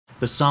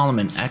The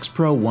Salomon X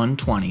Pro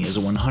 120 is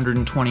a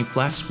 120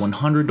 flex,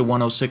 100 to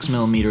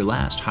 106mm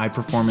last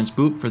high-performance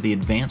boot for the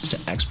advanced to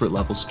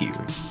expert-level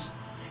skier.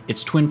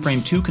 Its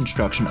TwinFrame2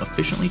 construction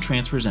efficiently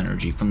transfers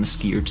energy from the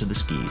skier to the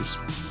skis.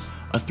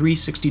 A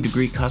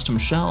 360-degree custom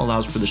shell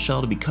allows for the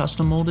shell to be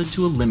custom molded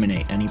to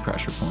eliminate any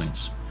pressure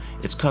points.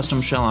 Its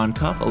custom shell on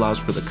cuff allows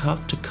for the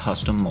cuff to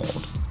custom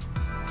mold.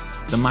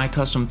 The My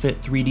Custom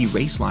Fit 3D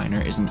Race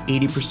Liner is an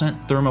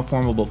 80%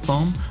 thermoformable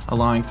foam,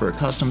 allowing for a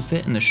custom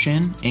fit in the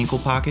shin, ankle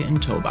pocket,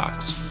 and toe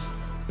box.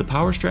 The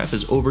power strap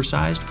is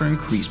oversized for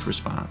increased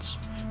response.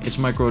 Its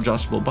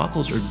micro-adjustable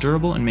buckles are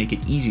durable and make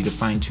it easy to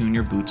fine-tune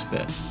your boot's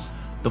fit.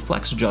 The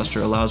flex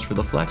adjuster allows for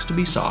the flex to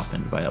be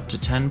softened by up to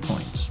 10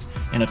 points,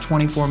 and a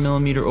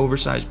 24mm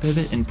oversized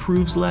pivot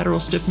improves lateral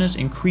stiffness,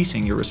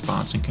 increasing your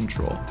response and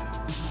control.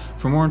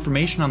 For more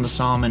information on the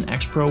Salomon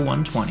X Pro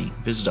 120,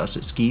 visit us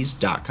at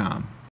SkisDotCom.